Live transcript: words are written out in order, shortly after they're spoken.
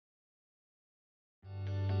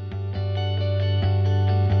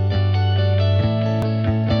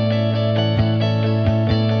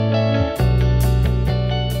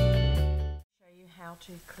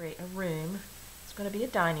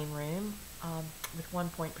dining room with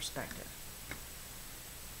 1-point perspective.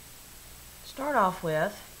 Start off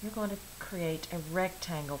with, you're going to create a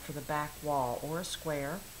rectangle for the back wall or a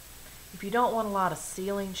square. If you don't want a lot of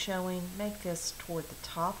ceiling showing, make this toward the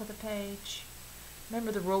top of the page.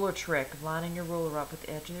 Remember the ruler trick of lining your ruler up with the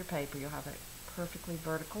edge of your paper. You'll have a perfectly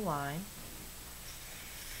vertical line.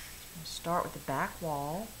 Start with the back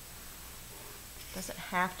wall. Doesn't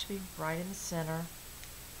have to be right in the center.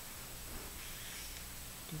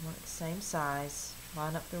 Do you want it the same size?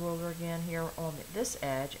 Line up the ruler again here on this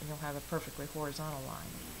edge and you'll have a perfectly horizontal line.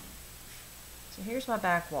 So here's my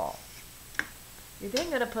back wall. You're then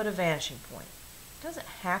going to put a vanishing point. It doesn't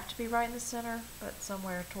have to be right in the center, but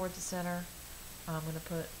somewhere towards the center I'm going to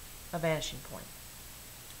put a vanishing point.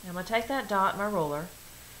 Now I'm going to take that dot in my ruler.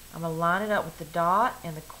 I'm going to line it up with the dot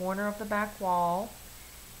and the corner of the back wall.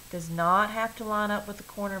 It does not have to line up with the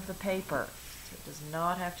corner of the paper. So it does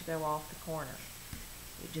not have to go off the corner.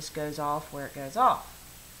 It just goes off where it goes off.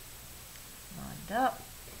 Lined up.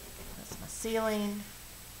 That's my ceiling.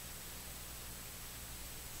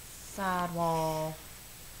 Side wall.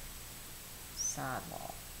 Side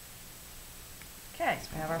wall. Okay, so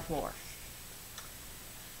we have our floor.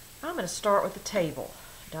 I'm going to start with the table.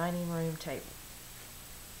 Dining room table.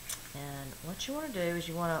 And what you want to do is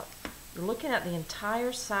you're looking at the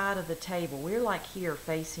entire side of the table. We're like here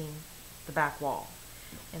facing the back wall.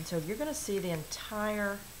 And so you're going to see the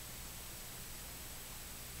entire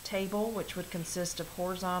table, which would consist of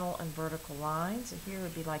horizontal and vertical lines. And here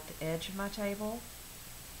would be like the edge of my table.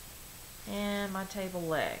 And my table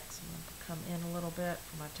legs. I'm going to come in a little bit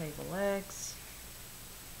for my table legs.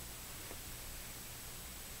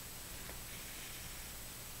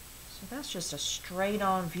 So that's just a straight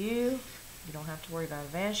on view. You don't have to worry about a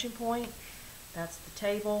vanishing point. That's the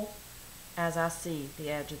table as I see the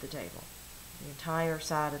edge of the table. The entire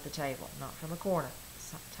side of the table, not from a corner,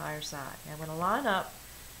 the entire side. Now I'm going to line up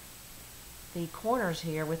the corners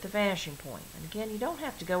here with the vanishing point. And again, you don't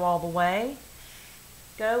have to go all the way.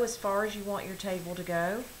 Go as far as you want your table to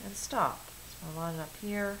go and stop. So I'll line it up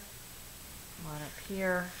here, line up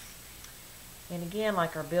here. And again,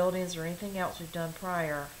 like our buildings or anything else we've done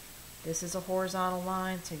prior, this is a horizontal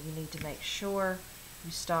line, so you need to make sure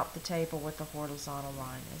you stop the table with the horizontal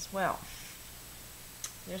line as well.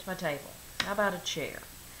 There's my table. How about a chair?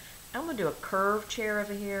 I'm going to do a curved chair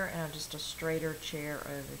over here and just a straighter chair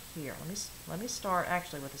over here. Let me start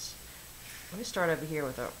actually with this. Let me start over here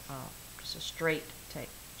with just a straight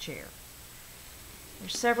chair.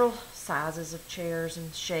 There's several sizes of chairs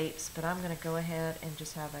and shapes, but I'm going to go ahead and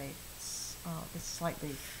just have a. This is like the,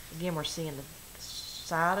 again we're seeing the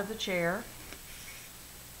side of the chair.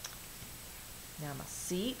 Now my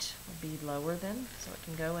seat will be lower than, so it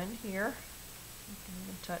can go in here. You can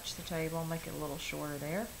even touch the table, make it a little shorter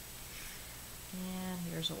there. And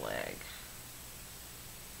here's a leg.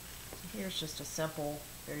 So here's just a simple,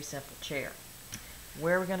 very simple chair.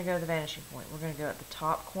 Where are we going to go to the vanishing point? We're going to go at the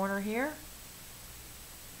top corner here.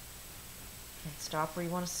 And stop where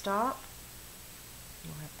you want to stop.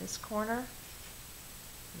 You'll have this corner.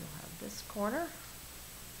 You'll have this corner.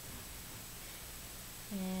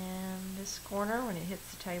 And this corner, when it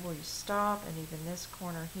hits the table, you stop, and even this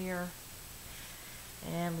corner here.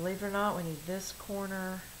 And believe it or not, we need this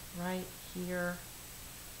corner right here,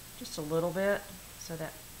 just a little bit, so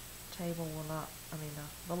that table will not,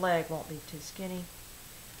 the leg won't be too skinny.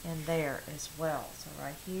 And there as well. So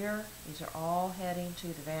right here, these are all heading to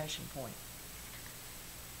the vanishing point.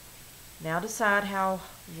 Now decide how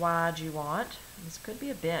wide you want. This could be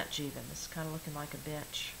a bench even. This is kind of looking like a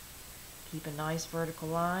bench. Keep a nice vertical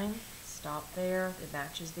line. Stop there. It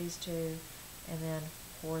matches these two. And then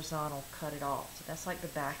horizontal, cut it off. So that's like the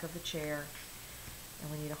back of the chair.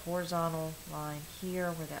 And we need a horizontal line here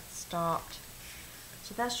where that stopped.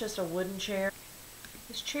 So that's just a wooden chair.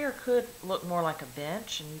 This chair could look more like a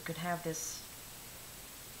bench, and you could have this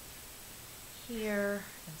here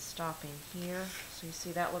and stopping here. So you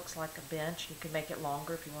see that looks like a bench. You could make it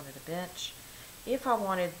longer if you wanted a bench. If I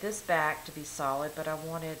wanted this back to be solid, but I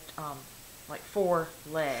wanted like 4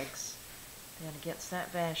 legs, then against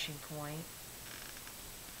that vanishing point,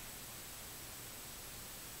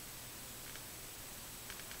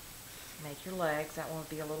 make your legs. That one would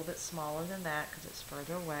be a little bit smaller than that because it's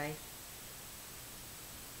further away.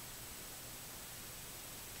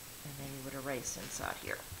 And then you would erase inside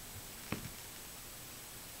here.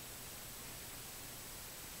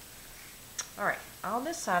 Alright, on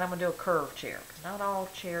this side I'm going to do a curved chair, because not all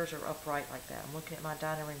chairs are upright like that. I'm looking at my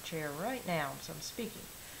dining room chair right now, so I'm speaking.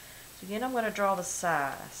 So again, I'm going to draw the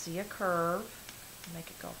side. I see a curve.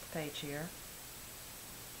 Make it go off the page here.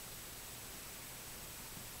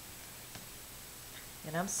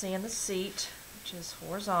 And I'm seeing the seat, which is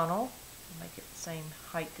horizontal. I'll make it the same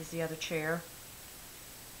height as the other chair.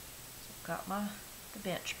 So I've got the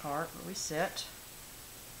bench part where we sit.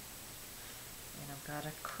 And I've got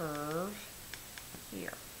a curve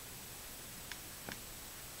here.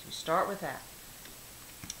 So you start with that.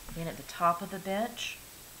 Then at the top of the bench,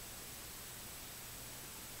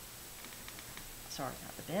 sorry,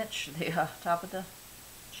 not the bench, the top of the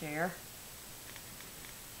chair,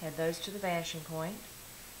 head those to the vanishing point.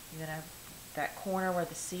 You're going to have that corner where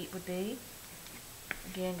the seat would be.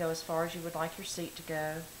 Again, go as far as you would like your seat to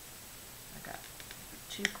go. I got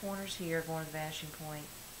 2 corners here going to the vanishing point.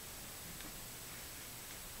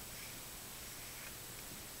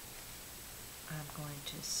 I'm going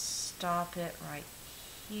to stop it right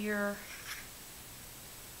here.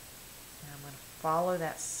 And I'm going to follow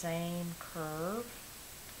that same curve.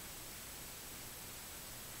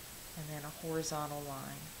 And then a horizontal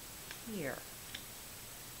line here.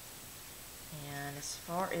 And as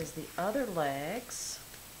far as the other legs,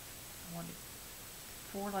 I wanted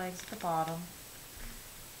 4 legs at the bottom.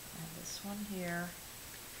 And this one here.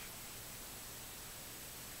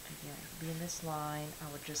 Again, it would be in this line.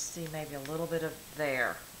 I would just see maybe a little bit of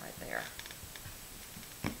there, right there.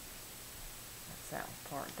 That's that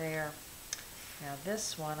part there. Now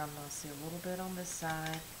this one, I'm going to see a little bit on this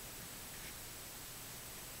side.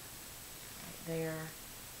 Right there.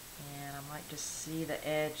 And I might just see the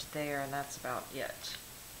edge there, and that's about it.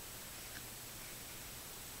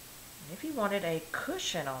 And if you wanted a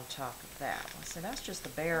cushion on top of that, so that's just the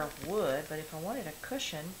bare wood, but if I wanted a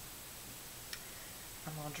cushion,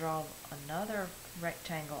 I'm going to draw another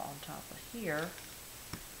rectangle on top of here.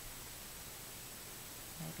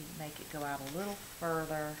 Maybe make it go out a little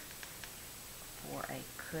further for a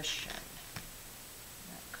cushion.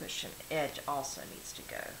 That cushion edge also needs to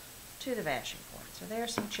go to the vanishing point. So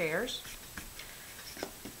there's some chairs.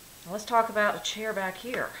 Now let's talk about a chair back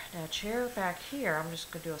here. Now a chair back here, I'm just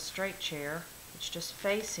going to do a straight chair. It's just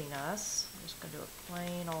facing us. I'm just going to do a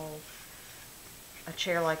plain old a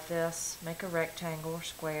chair like this. Make a rectangle or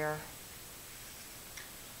square.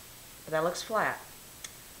 But that looks flat.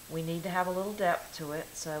 We need to have a little depth to it,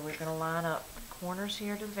 so we're going to line up corners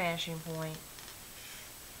here to the vanishing point.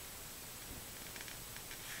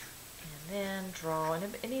 And then draw, and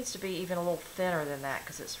it needs to be even a little thinner than that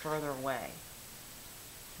because it's further away.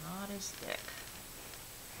 Not as thick.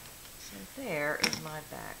 So there is my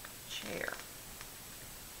back chair.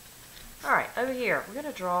 Alright, over here, we're going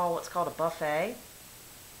to draw what's called a buffet.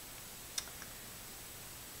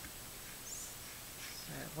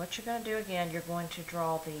 So what you're going to do again, you're going to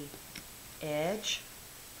draw the edge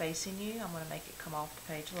facing you. I'm going to make it come off the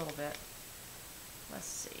page a little bit. Let's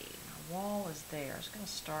see, my wall is there. It's going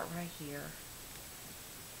to start right here.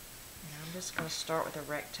 And I'm just going to start with a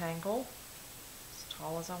rectangle, as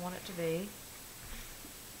tall as I want it to be.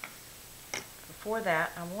 Before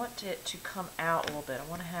that, I want it to come out a little bit. I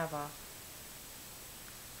want to have a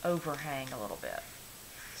overhang a little bit.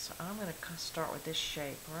 So I'm going to start with this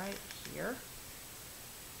shape right here.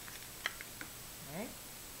 Okay.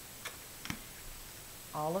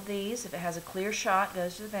 All of these, if it has a clear shot,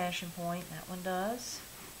 goes to the vanishing point. That one does.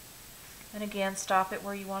 And again, stop it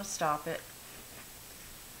where you want to stop it.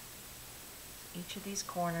 Each of these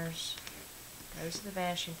corners goes to the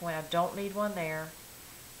vanishing point. I don't need one there.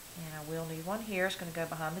 And I will need one here. It's going to go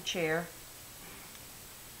behind the chair.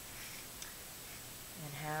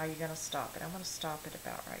 And how are you going to stop it? I'm going to stop it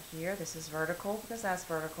about right here. This is vertical because that's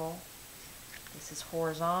vertical. This is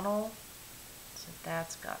horizontal. So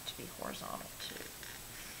that's got to be horizontal too.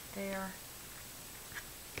 There.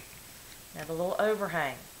 Now the little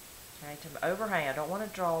overhang. Okay, to overhang, I don't want to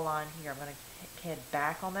draw a line here. I'm going to head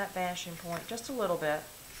back on that vanishing point just a little bit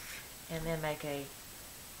and then make a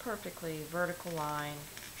perfectly vertical line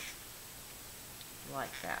like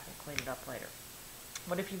that. We'll clean it up later.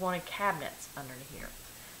 What if you wanted cabinets under here?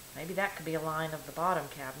 Maybe that could be a line of the bottom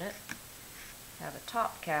cabinet. Have a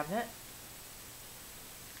top cabinet.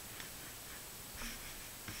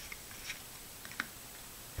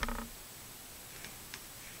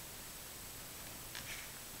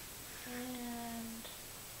 And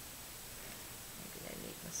maybe they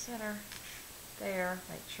meet in the center. There.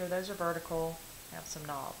 Make sure those are vertical. Have some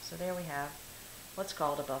knobs. So there we have what's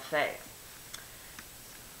called a buffet.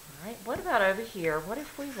 Alright, what about over here? What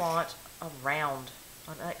if we want a round,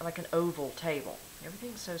 like an oval table?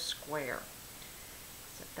 Everything's so square.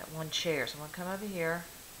 Except that one chair. So I'm going to come over here.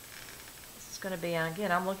 This is going to be,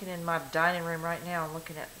 again, I'm looking in my dining room right now and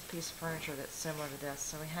looking at a piece of furniture that's similar to this.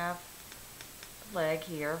 So we have the leg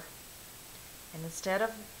here. And instead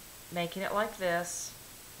of making it like this,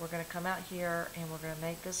 we're going to come out here and we're going to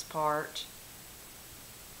make this part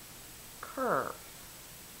curve.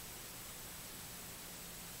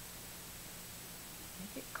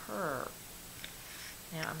 Make it curve.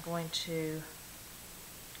 Now I'm going to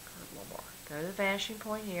curve a little more. Go to the vanishing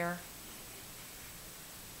point here.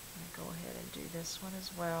 I'm going to go ahead and do this one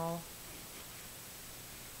as well.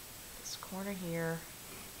 This corner here.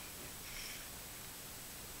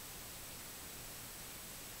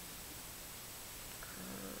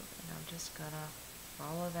 Curve, and I'm just going to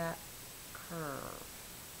follow that curve.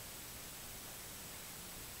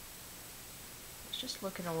 It's just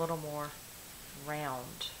looking a little more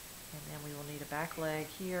round. And then we will need a back leg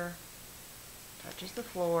here. Touches the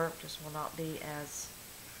floor, just will not be as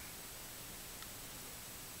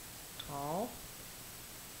tall.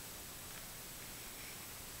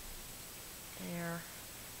 There.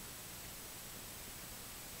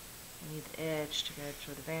 We need the edge to go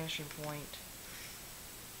to the vanishing point.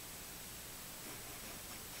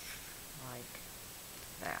 Like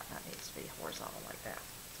that. That needs to be horizontal like that.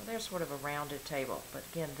 So there's sort of a rounded table. But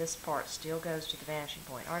again, this part still goes to the vanishing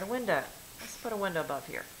point. Alright, a window. Let's put a window above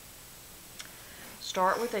here.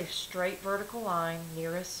 Start with a straight vertical line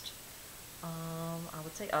nearest, I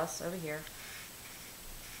would say us over here.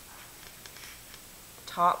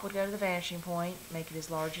 Top would go to the vanishing point. Make it as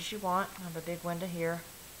large as you want. I have a big window here.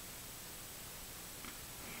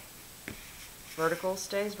 Vertical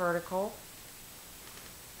stays vertical.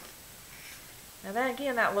 Now that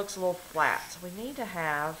again, that looks a little flat. So we need to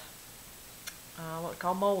have what we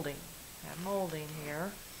call molding. Have molding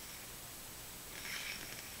here.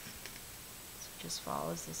 So just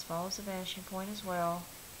follows, this follows the vanishing point as well.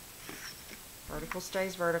 Vertical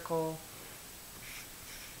stays vertical.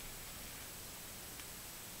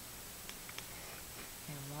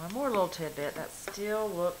 And one more little tidbit, that still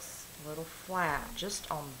looks a little flat. Just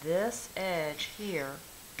on this edge here.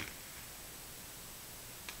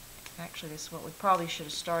 Actually, this is what we probably should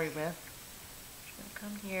have started with. Just going to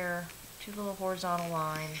come here, two little horizontal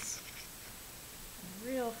lines,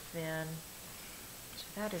 real thin. So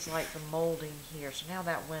that is like the molding here. So now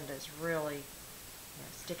that window is really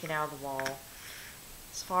sticking out of the wall.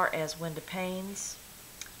 As far as window panes,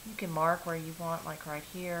 you can mark where you want, like right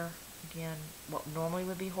here. Again, what normally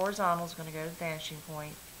would be horizontal is going to go to the vanishing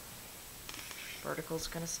point. Vertical is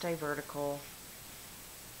going to stay vertical.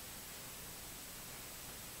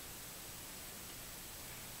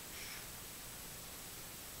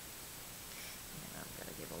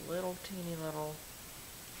 Little teeny little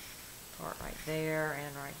part right there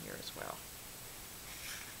and right here as well.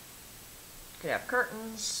 Could have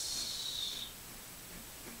curtains.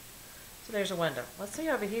 So there's a window. Let's see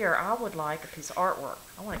over here. I would like a piece of artwork.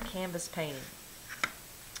 I want a canvas painting.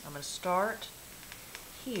 I'm going to start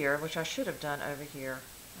here, which I should have done over here.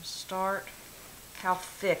 I'll start how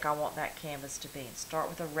thick I want that canvas to be and start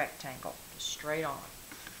with a rectangle, just straight on.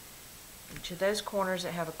 Each of those corners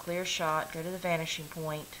that have a clear shot, go to the vanishing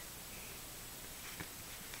point.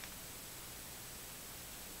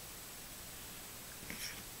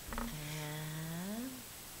 And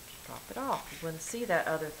drop it off. You wouldn't see that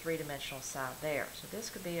other three-dimensional side there. So this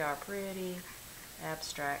could be our pretty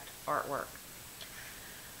abstract artwork.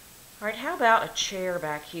 Alright, how about a chair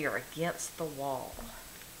back here against the wall?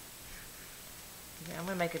 Okay, I'm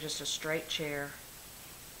going to make it just a straight chair.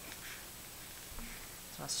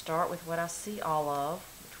 So I start with what I see all of,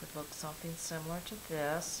 which would look something similar to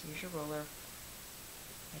this. Use your ruler.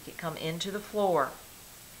 Make it come into the floor.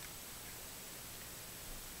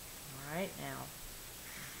 Alright, now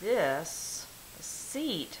this, the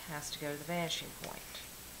seat has to go to the vanishing point.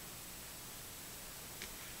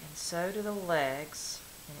 And so do the legs.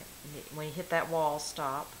 And when you hit that wall,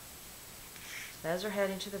 stop. So those are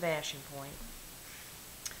heading to the vanishing point.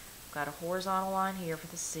 Got a horizontal line here for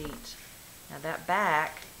the seat. Now that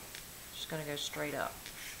back is just going to go straight up.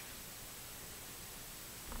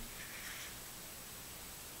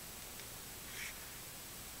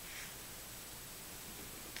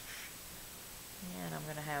 And I'm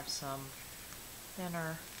going to have some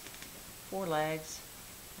thinner forelegs.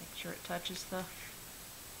 Make sure it touches the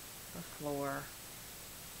floor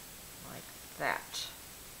like that.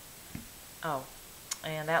 Oh,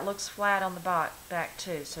 and that looks flat on the back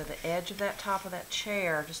too. So the edge of that top of that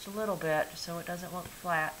chair, just a little bit, so it doesn't look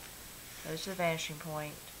flat, goes to the vanishing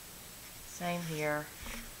point. Same here.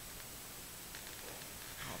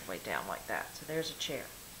 All the way down like that. So there's a chair.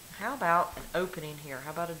 How about an opening here?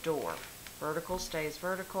 How about a door? Vertical stays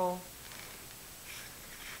vertical.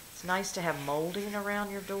 It's nice to have molding around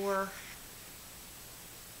your door.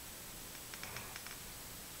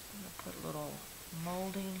 I'm going to put a little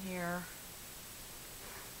molding here.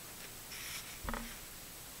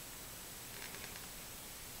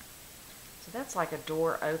 So that's like a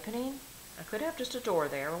door opening. I could have just a door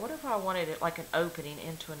there, but what if I wanted it like an opening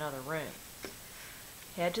into another room?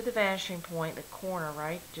 Head to the vanishing point, the corner,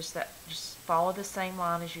 right? Just follow the same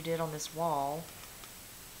line as you did on this wall.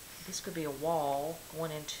 This could be a wall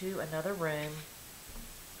going into another room.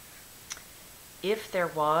 If there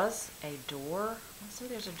was a door, let's say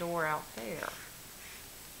there's a door out there.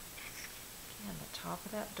 Again, the top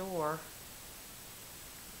of that door.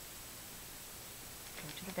 Go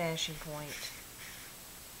to the vanishing point.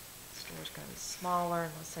 This door is going to be smaller,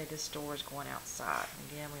 and let's say this door is going outside.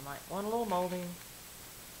 Again, we might want a little molding,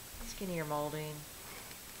 skinnier molding.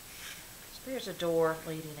 So there's a door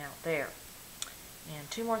leading out there. And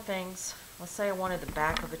two more things. Let's say I wanted the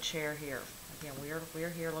back of a chair here. Again, we're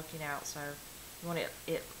here looking out, so you want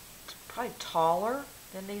it probably taller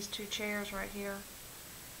than these two chairs right here.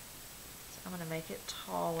 So I'm going to make it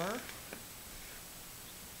taller.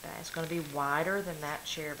 It's going to be wider than that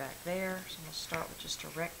chair back there. So I'm going to start with just a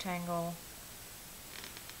rectangle.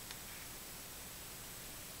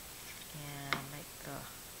 And make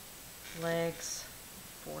the legs,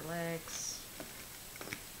 4 legs.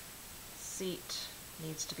 Seat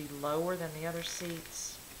needs to be lower than the other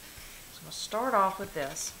seats. So I'm going to start off with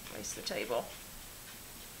this. Place the table.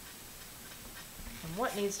 And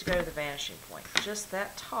what needs to go to the vanishing point? Just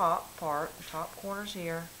that top part, the top corners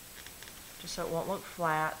here, just so it won't look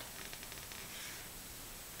flat.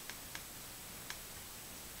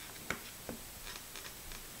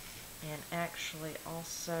 And actually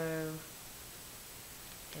also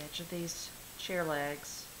the edge of these chair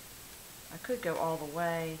legs. I could go all the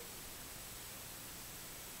way.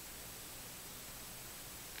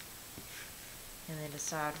 And then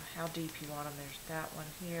decide how deep you want them. There's that one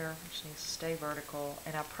here, which needs to stay vertical.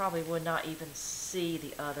 And I probably would not even see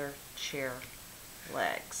the other chair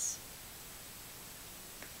legs.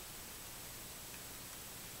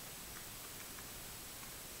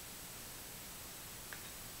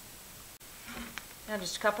 Now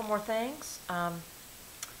just a couple more things.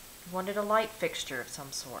 Wanted a light fixture of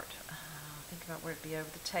some sort. Think about where it'd be over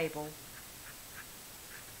the table.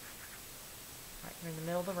 Right here in the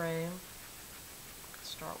middle of the room.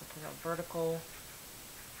 Start with a vertical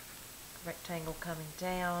rectangle coming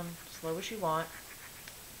down as low as you want.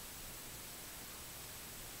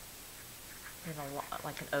 Then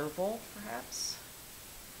like an oval, perhaps.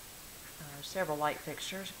 Several light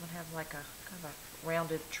fixtures. I'm going to have like a kind of a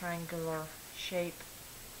rounded triangular shape.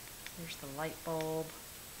 Here's the light bulb.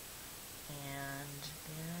 And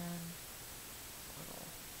then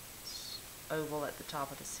a little oval at the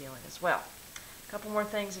top of the ceiling as well. A couple more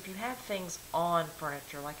things. If you have things on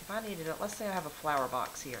furniture, like if I needed it, let's say I have a flower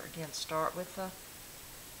box here. Again, start with the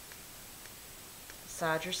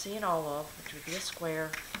side you're seeing all of, which would be a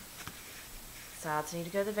square. Sides need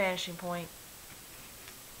to go to the vanishing point.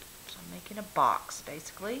 So I'm making a box,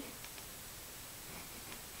 basically, in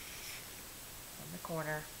the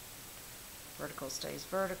corner. Vertical stays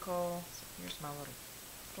vertical. So here's my little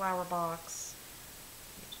flower box.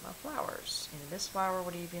 Here's my flowers. And this flower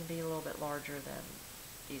would even be a little bit larger than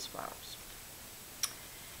these flowers.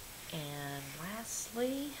 And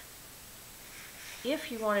lastly,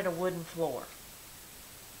 if you wanted a wooden floor,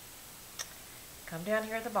 come down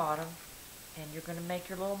here at the bottom and you're going to make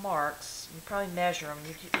your little marks. You probably measure them.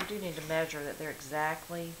 You do need to measure that they're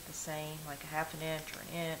exactly the same, like a ½ inch or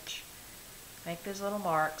an inch. Make those little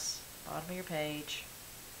marks, bottom of your page,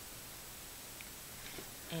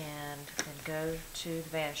 and then go to the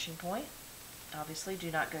vanishing point. Obviously,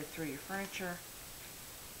 do not go through your furniture.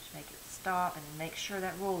 Just make it stop and make sure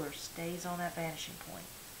that ruler stays on that vanishing point.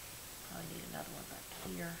 Probably need another one back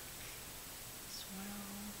here as well.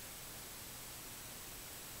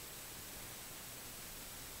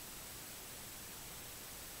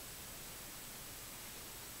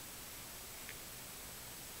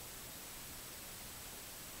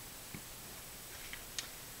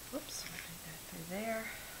 Whoops, I can go through there.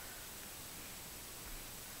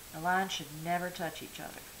 The lines should never touch each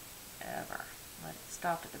other, ever. Let it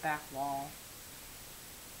stop at the back wall.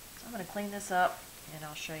 So I'm going to clean this up and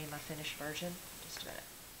I'll show you my finished version in just a minute.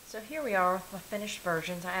 So here we are with my finished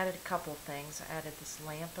versions. I added a couple of things. I added this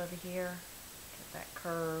lamp over here, get that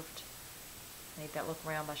curved, made that look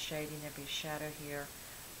round by shading. There'd be a shadow here.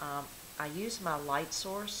 I used my light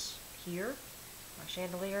source here, my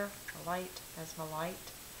chandelier, a light as my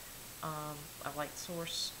light. A light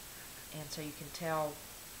source, and so you can tell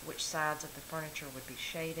which sides of the furniture would be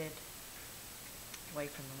shaded away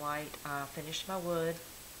from the light. I finished my wood.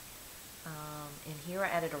 In here I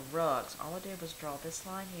added a rug. So all I did was draw this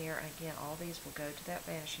line here, and again all these will go to that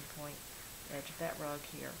vanishing point, the edge of that rug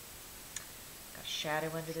here. Got shadow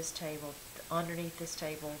under this table. Underneath this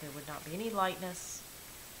table there would not be any lightness.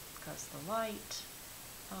 because of the light.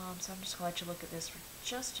 So I'm just going to let you look at this for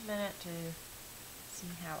just a minute to see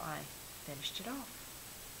how I finished it off.